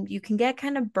team, you can get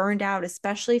kind of burned out,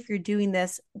 especially if you're doing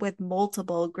this with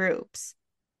multiple groups.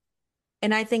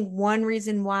 And I think one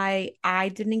reason why I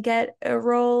didn't get a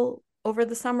role over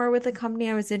the summer with a company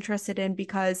I was interested in,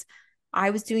 because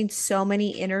I was doing so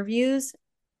many interviews.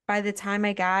 By the time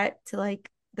I got to like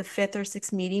the fifth or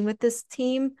sixth meeting with this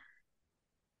team,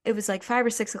 it was like 5 or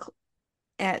 6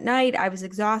 at night. I was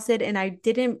exhausted and I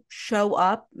didn't show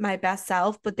up my best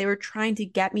self, but they were trying to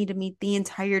get me to meet the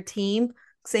entire team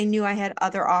because they knew I had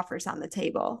other offers on the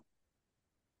table.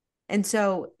 And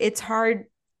so it's hard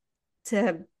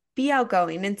to be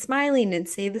outgoing and smiling and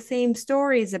say the same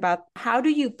stories about how do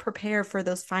you prepare for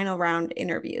those final round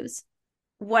interviews?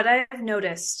 What I've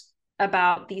noticed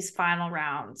about these final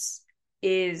rounds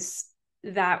is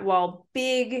that while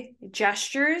big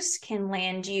gestures can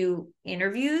land you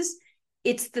interviews,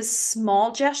 it's the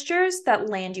small gestures that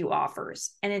land you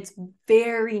offers. And it's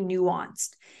very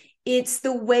nuanced. It's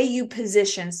the way you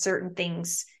position certain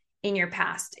things in your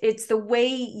past. It's the way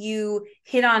you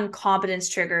hit on competence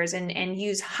triggers and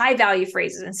use high value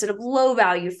phrases instead of low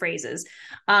value phrases.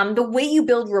 The way you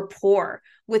build rapport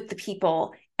with the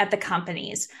people at the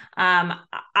companies.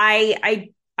 I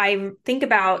think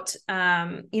about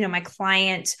my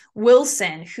client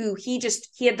Wilson, who he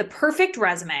had the perfect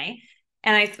resume.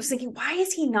 And I was thinking, why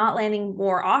is he not landing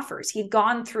more offers? He'd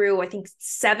gone through, I think,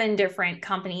 7 different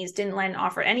companies, didn't land an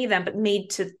offer at any of them, but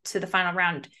made to the final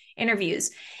round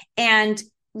interviews. And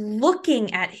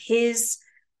looking at his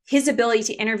ability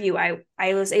to interview, I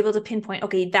was able to pinpoint,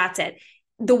 okay, that's it.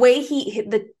 The way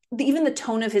even the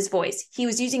tone of his voice, he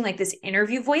was using like this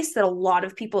interview voice that a lot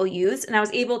of people use. And I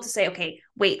was able to say, okay,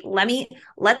 wait,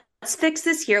 let's fix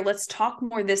this here. Let's talk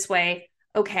more this way.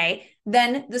 Okay.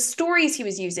 Then the stories he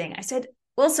was using, I said,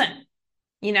 Wilson,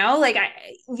 you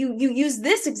use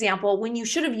this example when you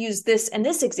should have used this and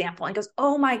this example. And he goes,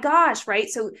 oh my gosh, right?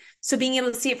 So being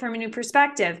able to see it from a new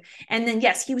perspective. And then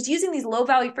yes, he was using these low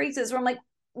value phrases where I'm like,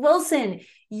 Wilson,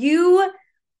 you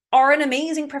are an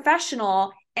amazing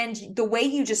professional, and the way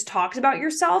you just talked about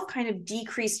yourself kind of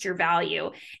decreased your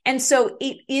value. And so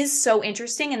it is so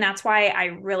interesting. And that's why I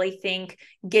really think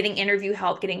getting interview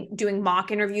help, doing mock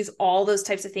interviews, all those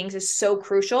types of things is so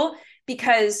crucial,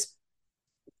 because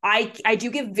I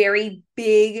do give very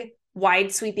big,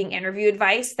 wide sweeping interview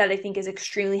advice that I think is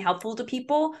extremely helpful to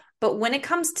people. But when it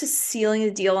comes to sealing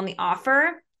the deal on the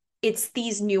offer, it's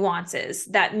these nuances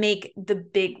that make the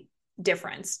big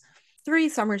difference. 3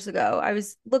 summers ago, I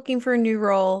was looking for a new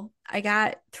role. I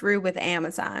got through with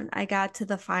Amazon. I got to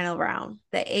the final round,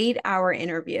 the 8-hour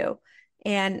interview.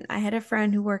 And I had a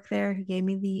friend who worked there who gave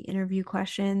me the interview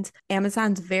questions.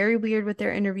 Amazon's very weird with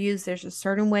their interviews. There's a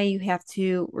certain way you have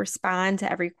to respond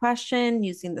to every question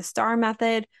using the STAR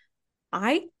method.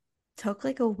 I took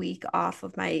like a week off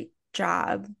of my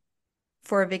job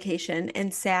for a vacation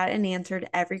and sat and answered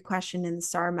every question in the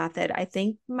STAR method. I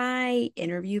think my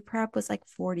interview prep was like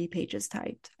 40 pages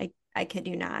typed. I kid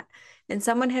you not. And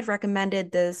someone had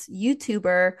recommended this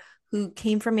YouTuber who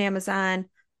came from Amazon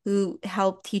who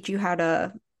helped teach you how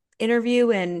to interview.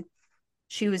 And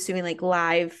she was doing like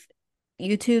live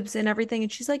YouTubes and everything.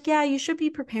 And she's like, yeah, you should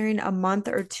be preparing a month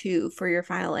or 2 for your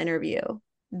final interview.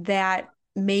 That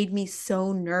made me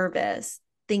so nervous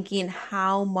thinking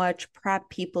how much prep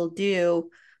people do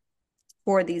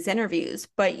for these interviews,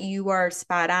 but you are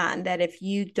spot on that if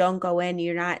you don't go in,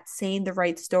 you're not saying the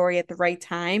right story at the right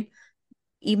time,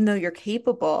 even though you're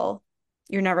capable,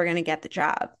 you're never going to get the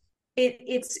job.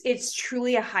 It's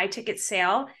truly a high ticket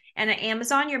sale. And at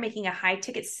Amazon, you're making a high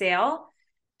ticket sale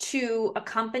to a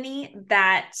company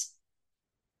that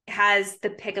has the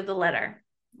pick of the litter,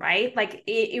 right? Like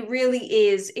it really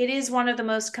is, it is one of the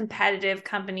most competitive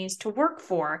companies to work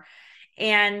for.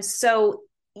 And so,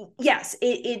 yes,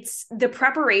 it's the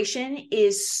preparation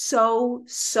is so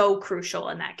crucial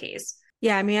in that case.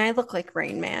 Yeah, I mean, I look like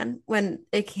Rain Man when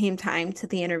it came time to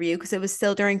the interview because it was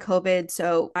still during COVID.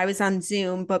 So I was on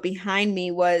Zoom, but behind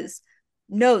me was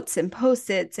notes and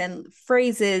post-its and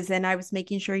phrases. And I was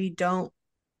making sure you don't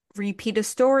repeat a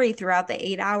story throughout the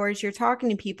 8 hours you're talking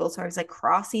to people. So I was like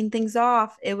crossing things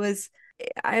off. It was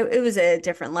a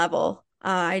different level.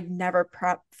 I'd never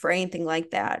prepped for anything like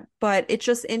that, but it's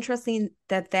just interesting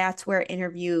that that's where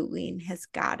interviewing has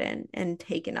gotten and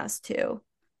taken us to.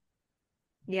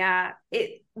 Yeah,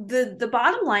 the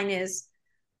bottom line is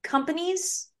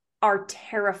companies are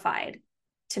terrified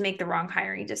to make the wrong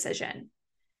hiring decision.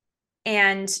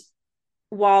 And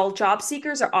while job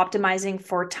seekers are optimizing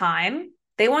for time,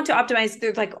 they want to optimize.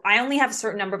 They're like, I only have a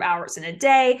certain number of hours in a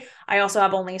day. I also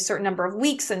have only a certain number of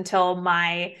weeks until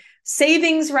my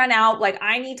savings run out. Like,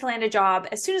 I need to land a job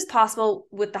as soon as possible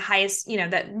with the highest,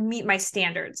 that meet my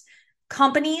standards.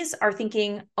 Companies are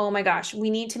thinking, oh my gosh, we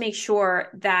need to make sure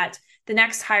that the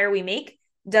next hire we make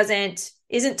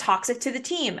isn't toxic to the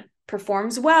team,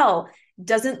 performs well,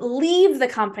 doesn't leave the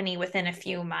company within a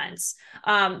few months.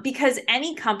 Because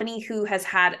any company who has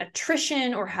had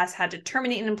attrition or has had to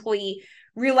terminate an employee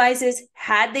realizes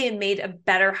had they made a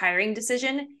better hiring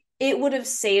decision, it would have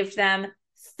saved them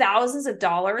thousands of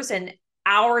dollars and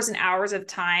hours of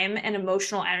time and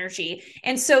emotional energy.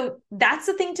 And so that's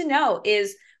the thing to know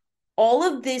is all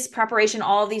of this preparation,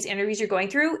 all of these interviews you're going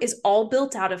through is all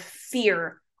built out of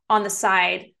fear on the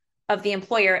side of the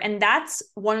employer. And that's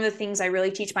one of the things I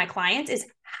really teach my clients is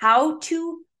how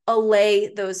to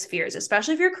allay those fears,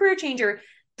 especially if you're a career changer.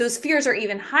 Those fears are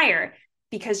even higher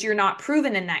because you're not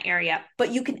proven in that area,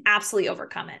 but you can absolutely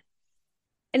overcome it.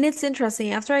 And it's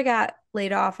interesting. After I got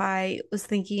laid off, I was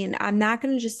thinking, I'm not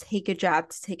going to just take a job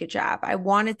to take a job. I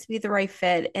want it to be the right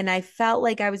fit. And I felt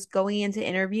like I was going into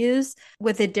interviews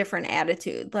with a different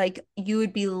attitude. Like, you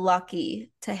would be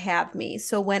lucky to have me.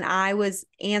 So when I was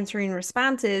answering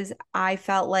responses, I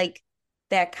felt like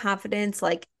that confidence,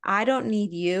 like, I don't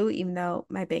need you, even though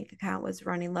my bank account was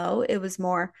running low. It was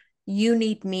more, you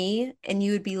need me, and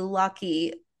you would be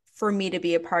lucky for me to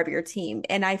be a part of your team.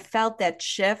 And I felt that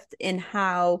shift in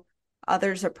how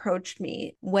others approached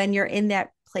me. When you're in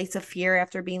that place of fear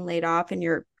after being laid off and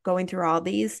you're going through all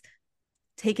these,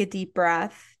 take a deep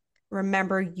breath.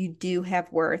 Remember, you do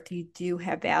have worth, you do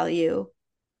have value.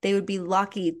 They would be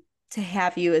lucky to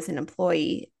have you as an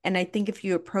employee. And I think if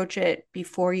you approach it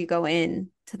before you go in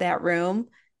to that room,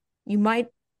 you might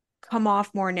come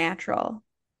off more natural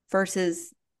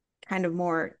versus kind of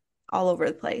more all over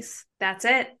the place. That's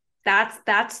it.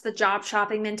 That's the job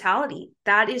shopping mentality.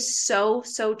 That is so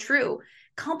true.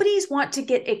 Companies want to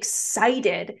get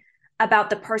excited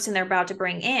about the person they're about to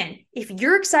bring in. If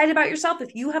you're excited about yourself,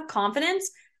 if you have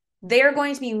confidence, they're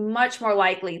going to be much more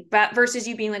likely, but versus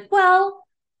you being like, well,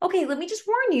 okay, let me just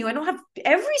warn you, I don't have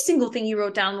every single thing you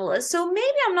wrote down on the list, so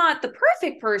maybe I'm not the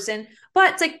perfect person.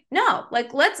 But it's like, no,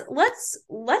 like let's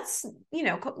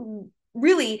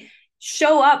really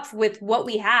show up with what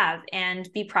we have and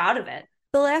be proud of it.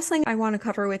 The last thing I want to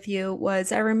cover with you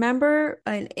was I remember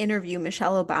an interview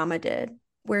Michelle Obama did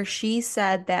where she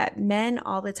said that men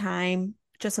all the time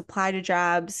just apply to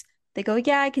jobs. They go,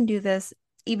 yeah, I can do this,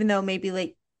 even though maybe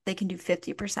like they can do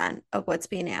 50% of what's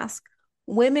being asked.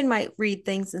 Women might read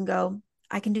things and go,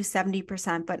 I can do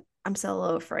 70%, but I'm still a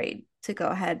little afraid to go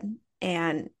ahead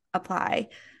and apply.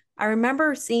 I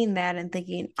remember seeing that and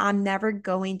thinking, I'm never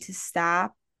going to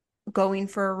stop going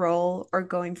for a role or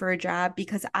going for a job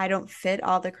because I don't fit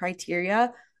all the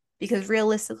criteria. Because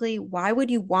realistically, why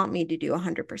would you want me to do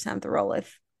 100% of the role?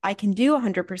 If I can do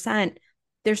 100%,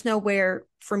 there's nowhere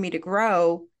for me to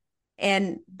grow.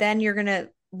 And then you're going to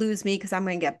lose me because I'm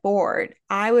going to get bored.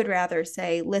 I would rather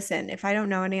say, listen, if I don't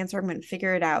know an answer, I'm going to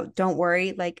figure it out. Don't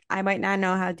worry. Like, I might not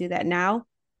know how to do that now.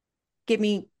 Give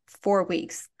me 4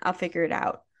 weeks. I'll figure it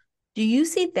out. Do you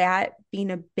see that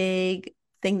being a big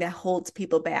thing that holds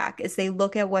people back is they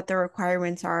look at what the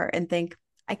requirements are and think,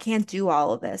 I can't do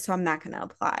all of this, so I'm not going to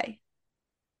apply?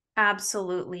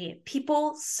 Absolutely.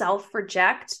 People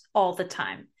self-reject all the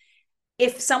time.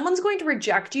 If someone's going to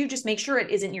reject you, just make sure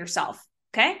it isn't yourself.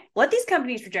 Okay. Let these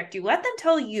companies reject you. Let them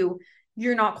tell you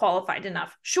you're not qualified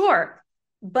enough. Sure.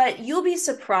 But you'll be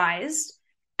surprised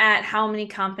at how many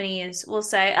companies will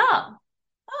say, oh,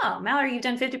 Mallory, you've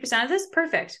done 50% of this.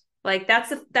 Perfect. Like that's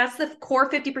the core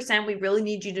 50% we really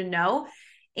need you to know.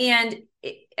 And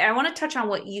I want to touch on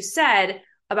what you said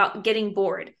about getting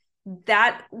bored.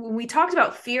 That when we talked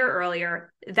about fear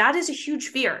earlier, that is a huge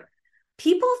fear.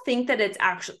 People think that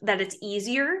it's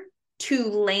easier to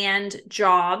land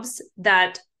jobs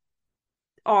that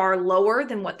are lower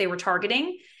than what they were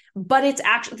targeting, but it's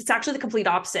actually the complete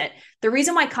opposite. The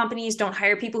reason why companies don't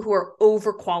hire people who are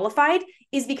overqualified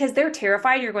is because they're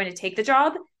terrified you're going to take the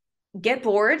job, get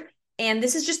bored, and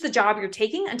this is just the job you're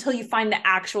taking until you find the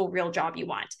actual real job you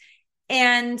want.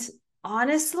 And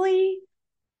honestly,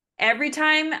 every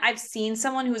time I've seen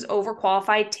someone who's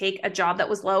overqualified take a job that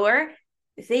was lower,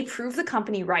 they prove the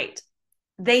company right.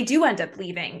 They do end up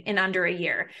leaving in under a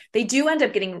year. They do end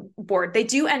up getting bored. They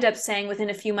do end up saying within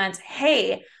a few months,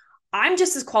 hey, I'm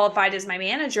just as qualified as my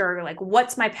manager. Like,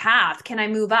 what's my path? Can I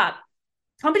move up?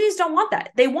 Companies don't want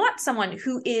that. They want someone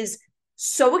who is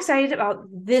so excited about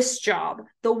this job,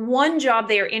 the one job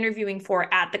they are interviewing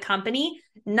for at the company,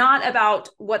 not about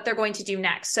what they're going to do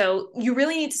next. So you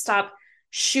really need to stop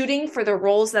shooting for the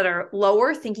roles that are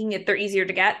lower, thinking that they're easier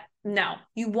to get. No,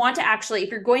 you want to actually,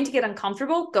 if you're going to get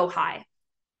uncomfortable, go high.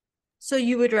 So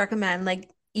you would recommend, like,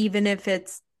 even if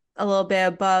it's a little bit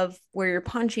above where you're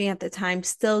punching at the time,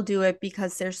 still do it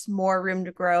because there's more room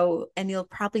to grow and you'll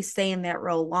probably stay in that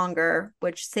role longer,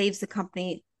 which saves the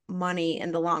company money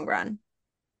in the long run.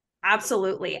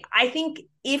 Absolutely. I think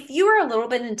if you are a little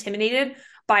bit intimidated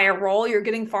by a role, you're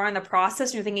getting far in the process,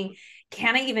 and you're thinking,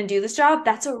 can I even do this job?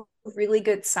 That's a really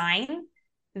good sign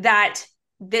that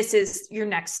this is your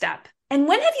next step. And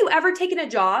when have you ever taken a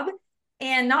job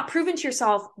and not proven to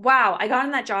yourself, wow, I got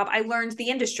in that job. I learned the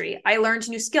industry. I learned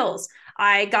new skills.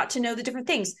 I got to know the different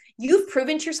things. You've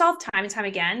proven to yourself time and time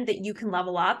again that you can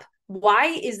level up. Why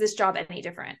is this job any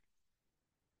different?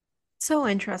 So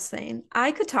interesting.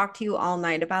 I could talk to you all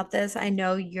night about this. I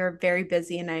know you're very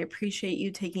busy and I appreciate you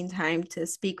taking time to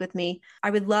speak with me. I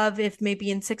would love if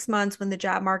maybe in 6 months when the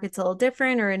job market's a little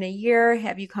different or in a year,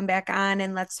 have you come back on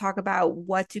and let's talk about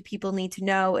what do people need to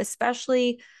know,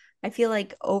 especially I feel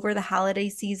like over the holiday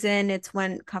season, it's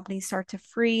when companies start to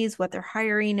freeze what they're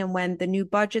hiring and when the new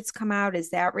budgets come out.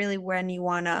 Is that really when you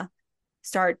want to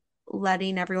start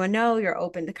letting everyone know you're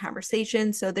open to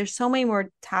conversation? So there's so many more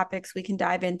topics we can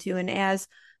dive into. And as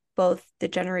both the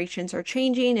generations are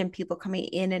changing and people coming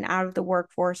in and out of the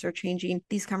workforce are changing,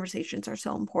 these conversations are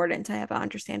so important to have an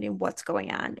understanding of what's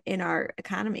going on in our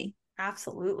economy.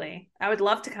 Absolutely. I would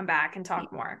love to come back and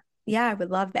talk more. Yeah, I would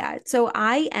love that. So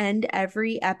I end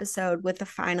every episode with the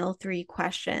final three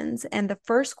questions. And the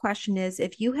first question is,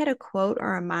 if you had a quote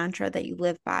or a mantra that you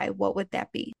live by, what would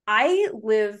that be? I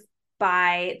live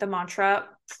by the mantra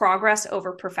progress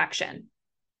over perfection.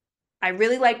 I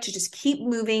really like to just keep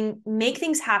moving, make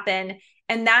things happen.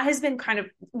 And that has been kind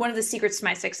of one of the secrets to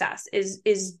my success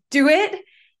is do it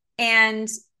and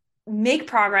make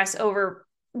progress over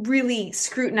really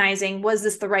scrutinizing, was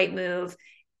this the right move?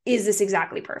 Is this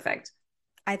exactly perfect?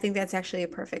 I think that's actually a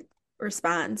perfect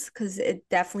response because it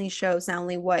definitely shows not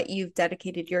only what you've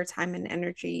dedicated your time and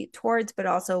energy towards, but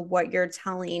also what you're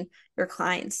telling your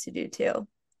clients to do too.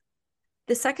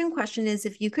 The second question is,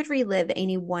 if you could relive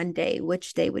any one day,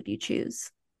 which day would you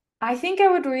choose? I think I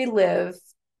would relive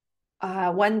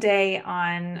one day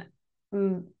on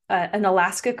an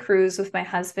Alaska cruise with my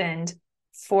husband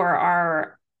for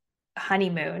our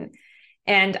honeymoon.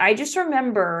 And I just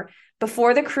remember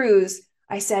before the cruise,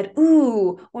 I said,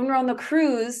 ooh, when we're on the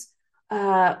cruise,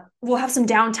 we'll have some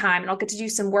downtime and I'll get to do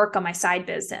some work on my side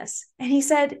business. And he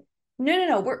said,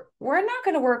 no, we're not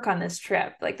going to work on this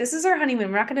trip. Like, this is our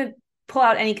honeymoon. We're not going to pull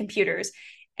out any computers.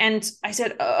 And I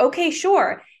said, okay,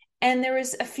 sure. And there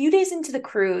was a few days into the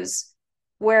cruise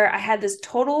where I had this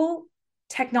total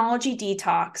technology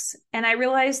detox. And I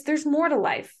realized there's more to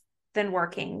life than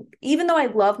working. Even though I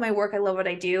love my work, I love what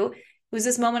I do. It was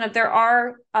this moment of there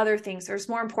are other things. There's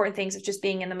more important things of just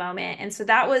being in the moment. And so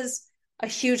that was a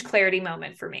huge clarity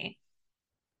moment for me.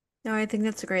 No, I think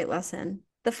that's a great lesson.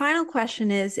 The final question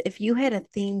is, if you had a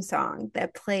theme song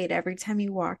that played every time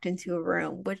you walked into a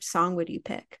room, which song would you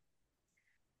pick?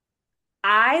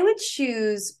 I would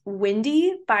choose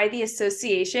Windy by The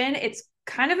Association. It's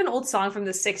kind of an old song from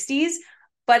the 60s,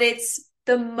 but it's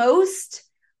the most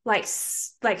like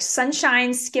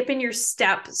sunshine skip in your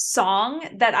step song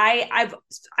that I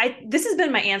this has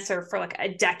been my answer for like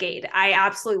a decade. I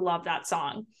absolutely love that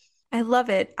song. I love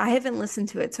it. I haven't listened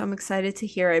to it, so I'm excited to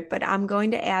hear it, but I'm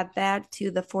going to add that to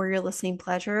the For Your Listening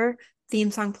Pleasure theme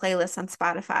song playlist on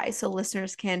Spotify so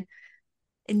listeners can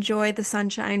enjoy the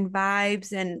sunshine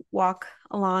vibes and walk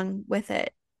along with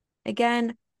it.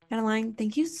 Again, Madeline,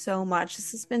 thank you so much.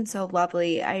 This has been so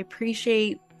lovely. I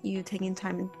appreciate you taking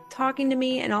time and talking to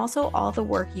me and also all the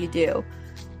work you do.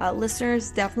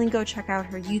 Listeners, definitely go check out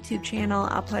her YouTube channel.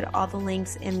 I'll put all the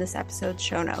links in this episode's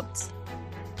show notes.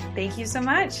 Thank you so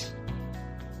much.